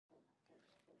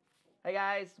Hey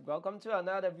guys, welcome to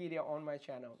another video on my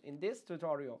channel. In this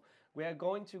tutorial, we are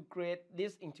going to create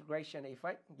this integration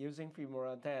effect using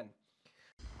Filmora X.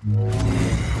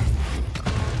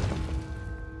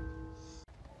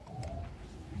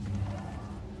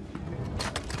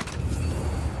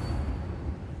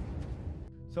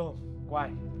 So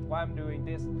why I'm doing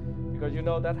this? Because you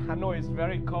know that Hanoi is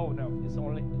very cold now. It's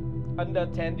only under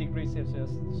 10 degrees Celsius,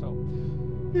 so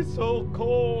it's so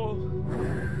cold.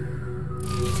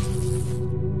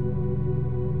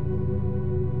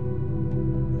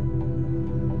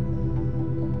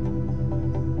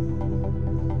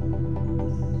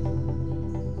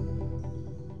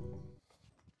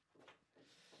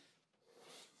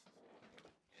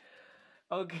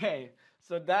 Okay,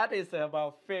 so that is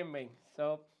about filming.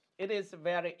 So it is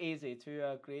very easy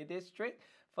to create this trick.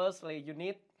 Firstly, you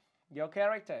need your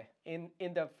character in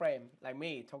the frame, like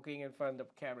me talking in front of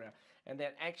the camera, and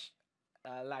then act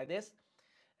like this,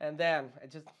 and then I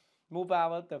just move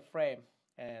out of the frame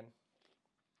and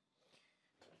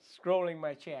scrolling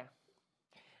my chair.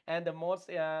 And the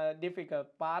most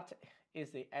difficult part is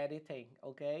the editing.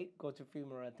 Okay, go to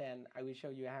Filmora X. I will show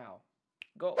you how.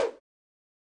 Go.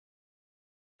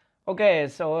 Okay,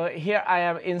 so here I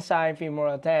am inside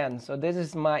Filmora X. So this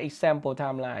is my example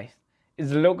timeline. It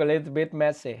looks a little bit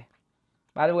messy.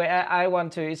 By the way, I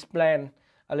want to explain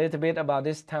a little bit about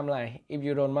this timeline, if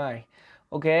you don't mind.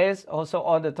 Okay, also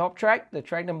on the top track, the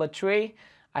track number 3,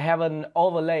 I have an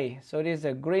overlay. So it is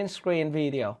a green screen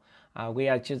video. We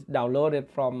are just downloaded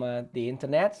from the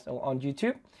internet, so on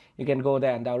YouTube. You can go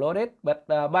there and download it. But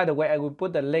by the way, I will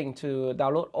put the link to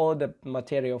download all the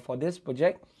material for this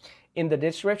project in the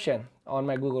description on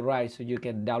my Google Drive, so you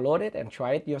can download it and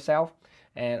try it yourself.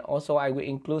 And also I will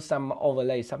include some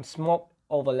overlay, some smoke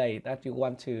overlay that you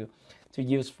want to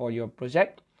use for your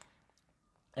project.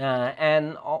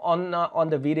 And on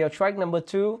the video track number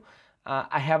 2,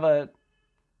 I have a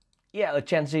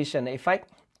transition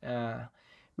effect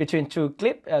between two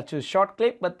short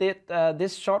clip. But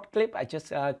this short clip I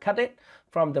just cut it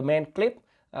from the main clip.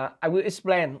 I will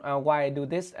explain why I do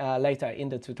this later in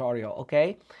the tutorial.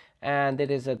 Okay, and it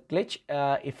is a glitch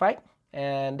effect.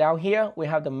 And down here we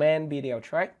have the main video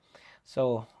track.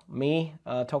 So me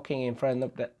talking in front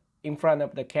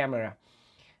of the camera,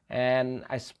 and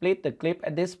I split the clip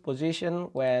at this position.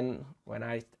 When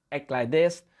I act like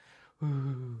this,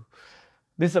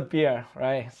 disappear,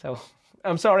 right? So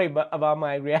I'm sorry about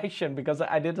my reaction, because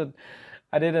I didn't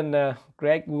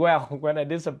react well when I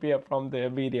disappeared from the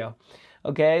video.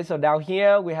 Okay, so down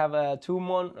here we have two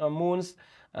moons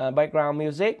background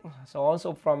music, so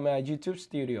also from YouTube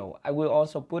Studio. I will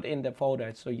also put in the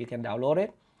folder so you can download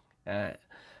it.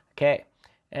 Okay,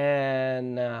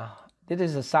 and this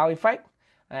is a sound effect.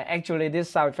 Actually, this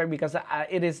sound effect, because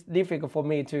it is difficult for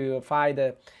me to find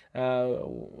the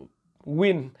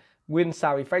wind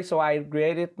sound effect, so I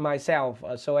created myself.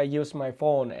 So I use my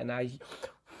phone and I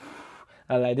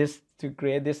like this to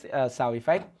create this sound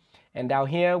effect. And down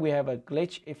here we have a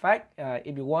glitch effect.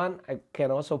 If you want, I can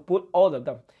also put all of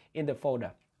them in the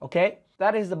folder. Okay,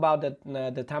 that is about the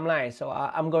timeline. So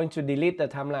I'm going to delete the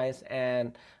timelines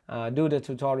and do the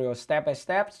tutorial step by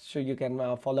step, so you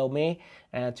can follow me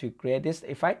to create this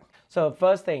effect. So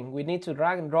first thing, we need to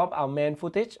drag and drop our main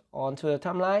footage onto the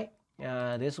timeline,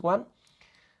 this one,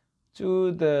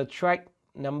 to the track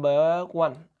number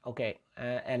 1. Okay,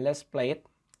 and let's play it.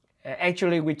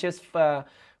 Actually, we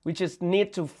just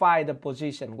need to find the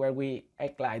position where we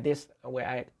act like this, where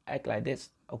I act like this.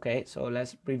 Okay, so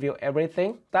let's preview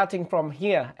everything. Starting from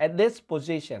here, at this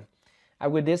position, I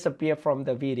will disappear from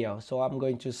the video. So I'm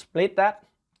going to split that.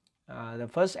 The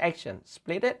first action,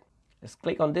 split it. Let's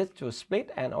click on this to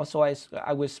split, and also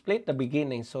I will split the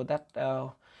beginning so that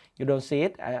you don't see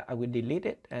it. I will delete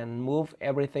it and move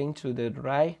everything to the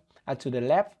right, to the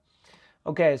left.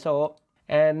 Okay, so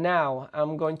and now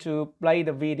I'm going to play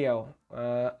the video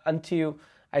until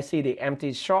I see the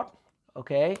empty shot.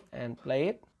 Okay, and play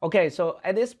it. Okay, so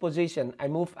at this position I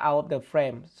move out the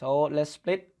frame. So let's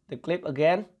split the clip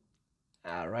again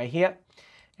right here,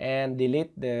 and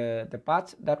delete the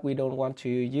parts that we don't want to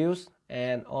use.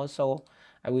 And also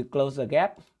I will close the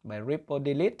gap by rip or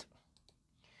delete.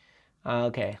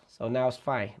 Okay, so now it's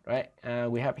fine, right?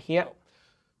 We have here,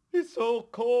 it's so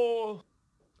cold.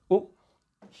 Ooh.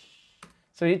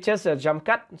 So it's just a jump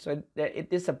cut, so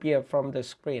it disappeared from the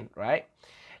screen, right?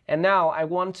 And now I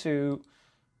want to,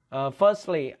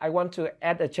 firstly, I want to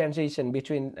add a transition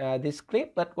between this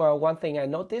clip. But one thing I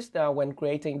noticed when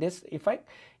creating this effect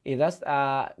is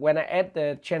that when I add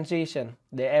the transition,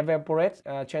 the evaporate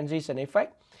transition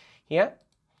effect here,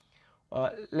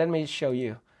 let me show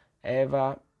you.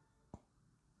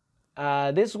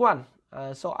 This one,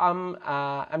 So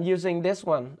I'm using this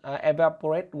one,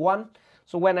 evaporate 1.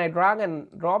 So when I drag and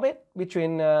drop it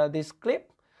between this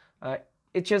clip,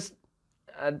 it just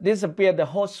disappeared the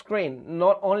whole screen,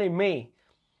 not only me.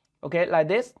 Okay, like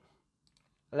this.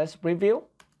 Let's preview.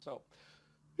 So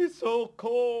it's so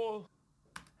cool.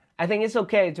 I think it's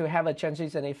okay to have a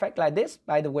transition effect like this.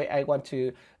 By the way, I want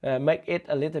to make it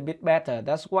a little bit better.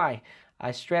 That's why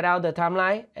I straight out the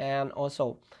timeline, and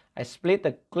also I split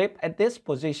the clip at this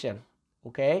position.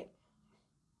 Okay.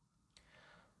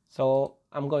 So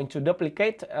I'm going to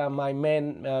duplicate my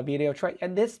main video track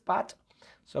at this part.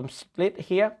 So I'm split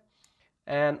here.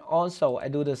 And also I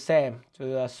do the same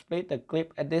to split the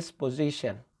clip at this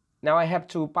position. Now I have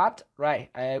 2 parts, right?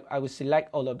 I will select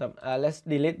all of them. Let's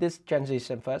delete this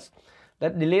transition first.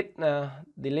 Let's delete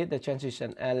the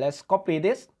transition. Let's copy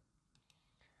this.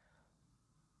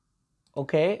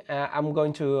 Okay, I'm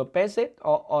going to paste it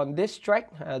on this track,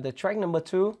 the track number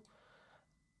 2,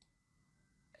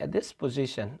 at this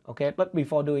position. Okay, but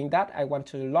before doing that, I want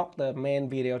to lock the main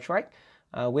video track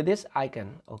with this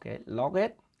icon. Okay, lock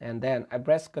it, and then I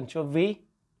press Ctrl V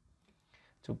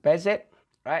to paste it.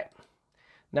 Right.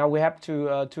 Now we have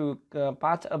two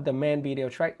parts of the main video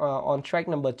track on track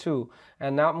number 2,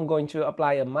 and now I'm going to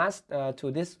apply a mask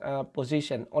to this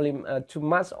position, only to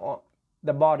mask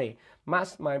the body,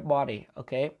 mask my body.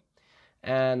 Okay,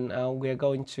 and we're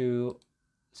going to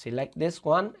select this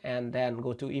one and then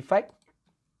go to Effect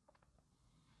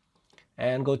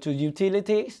and go to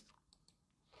Utilities,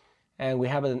 and we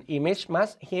have an image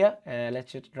mask here, and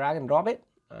let's just drag and drop it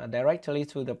directly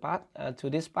to the part to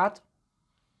this part.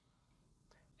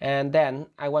 And then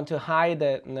I want to hide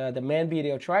the main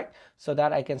video track so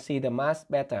that I can see the mask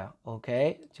better.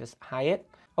 Okay, just hide it.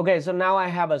 Okay, so now I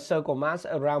have a circle mask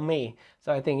around me.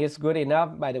 So I think it's good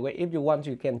enough. By the way, if you want,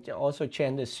 you can also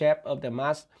change the shape of the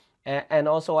mask. And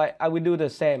also I will do the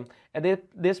same at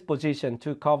this position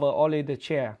to cover only the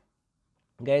chair.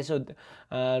 Okay, so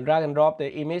drag and drop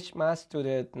the image mask to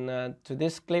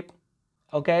this clip.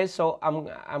 Okay, so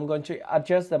I'm going to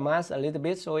adjust the mask a little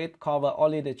bit so it covers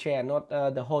only the chair, not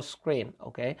the whole screen.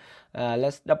 Okay,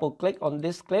 let's double click on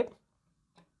this clip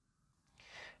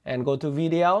and go to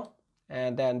video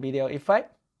and then video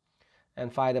effect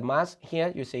and find the mask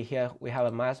here. You see here we have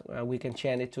a mask. We can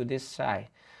change it to this side.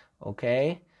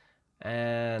 Okay,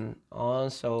 and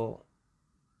also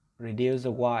reduce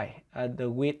the Y, the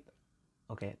width.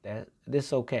 Okay, this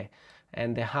is okay,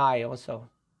 and the height also.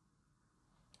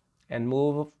 And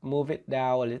move it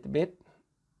down a little bit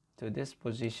to this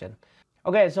position.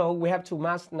 Okay, so we have 2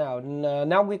 masks now.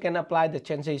 Now we can apply the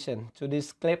transition to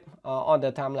this clip on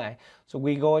the timeline. So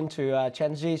we go into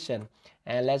transition,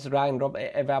 and let's drag and drop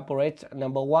evaporate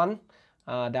number 1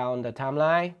 down the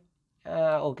timeline.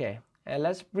 Okay, and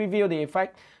let's preview the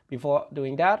effect. Before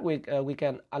doing that, we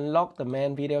can unlock the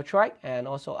main video track and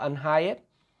also unhide it.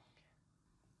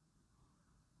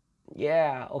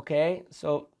 Yeah, okay,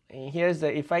 so here's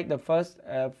the effect, the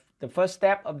first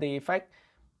step of the effect.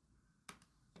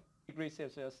 Degrees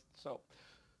Celsius. So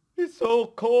it's so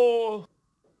cold.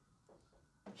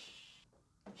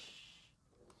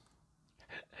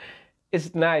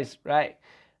 It's nice, right?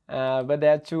 But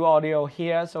there are 2 audio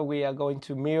here, so we are going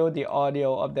to mute the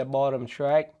audio of the bottom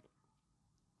track.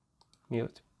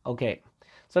 Mute. Okay.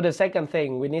 So the second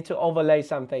thing, we need to overlay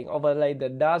something. Overlay the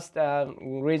dust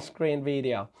green screen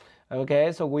video.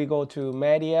 Okay, so we go to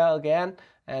media again,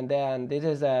 and then this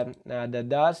is the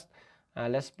dust.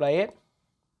 Let's play it.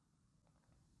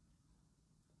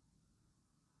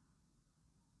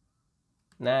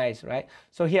 Nice, right?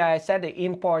 So here I set the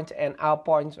in point and out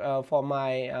point for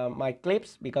my my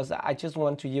clips, because I just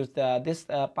want to use this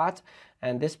part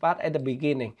and this part at the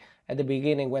beginning. At the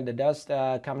beginning when the dust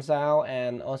comes out,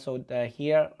 and also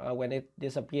here when it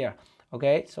disappears.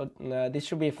 Okay, so this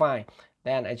should be fine.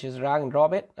 Then I just drag and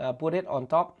drop it, put it on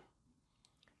top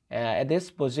at this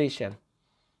position.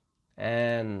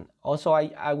 And also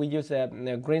I will use a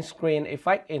green screen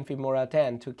effect in Filmora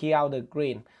 10 to key out the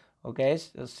green. Okay,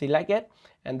 so select it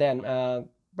and then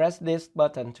press this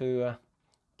button to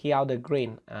key out the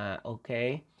green.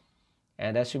 Okay,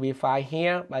 and that should be fine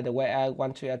here. By the way, I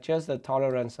want to adjust the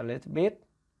tolerance a little bit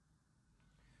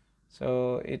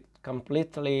so it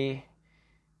completely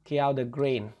key out the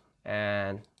green,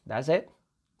 and that's it.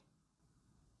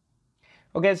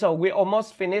 Okay, so we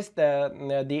almost finished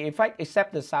the effect,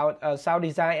 except the sound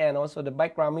design and also the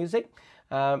background music.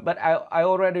 But I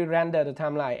already rendered the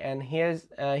timeline, and here's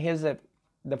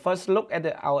the first look at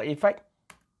our effect.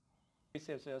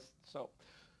 So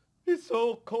it's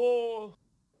so cool.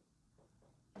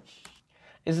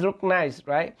 It looks nice,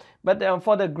 right? But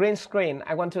for the green screen,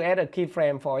 I want to add a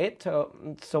keyframe for it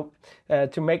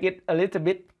to make it a little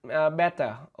bit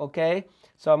better. Okay,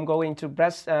 so I'm going to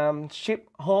press Shift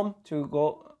Home to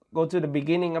go to the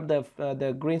beginning of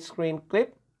the green screen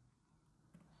clip.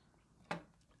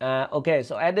 Okay,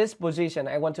 so at this position,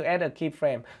 I want to add a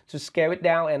keyframe to scale it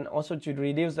down and also to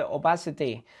reduce the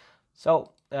opacity.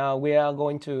 So we are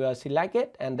going to select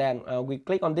it, and then we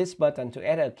click on this button to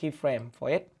add a keyframe for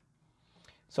it.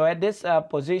 So at this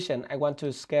position, I want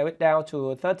to scale it down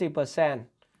to 30%,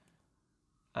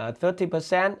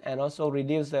 and also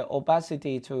reduce the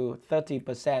opacity to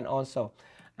 30% also,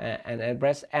 and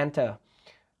press Enter.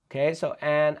 Okay, so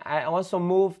and I also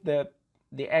move the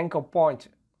anchor point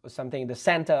or something, the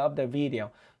center of the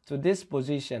video, to this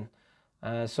position,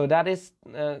 so that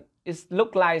it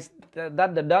look like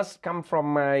that the dust come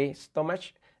from my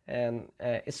stomach and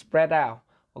it's spread out.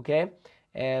 Okay,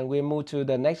 and we move to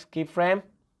the next keyframe.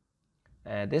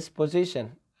 This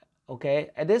position. Okay,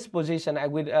 at this position I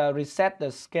will reset the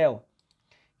scale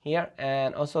here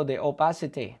and also the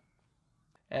opacity,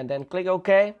 and then click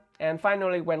OK. And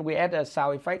finally, when we add a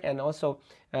sound effect and also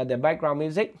the background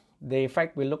music, the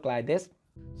effect will look like this.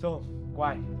 So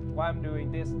why I'm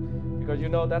doing this? Because you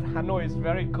know that Hanoi is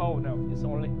very cold now. It's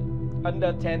only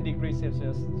under 10 degrees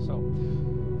Celsius, so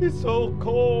it's so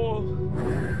cold.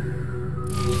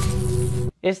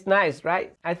 It's nice,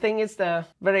 right? I think it's a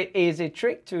very easy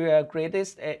trick to create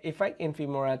this effect in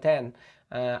Filmora 10.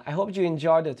 I hope you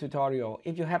enjoyed the tutorial.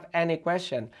 If you have any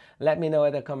question, let me know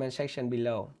in the comment section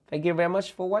below. Thank you very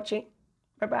much for watching.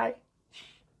 Bye bye.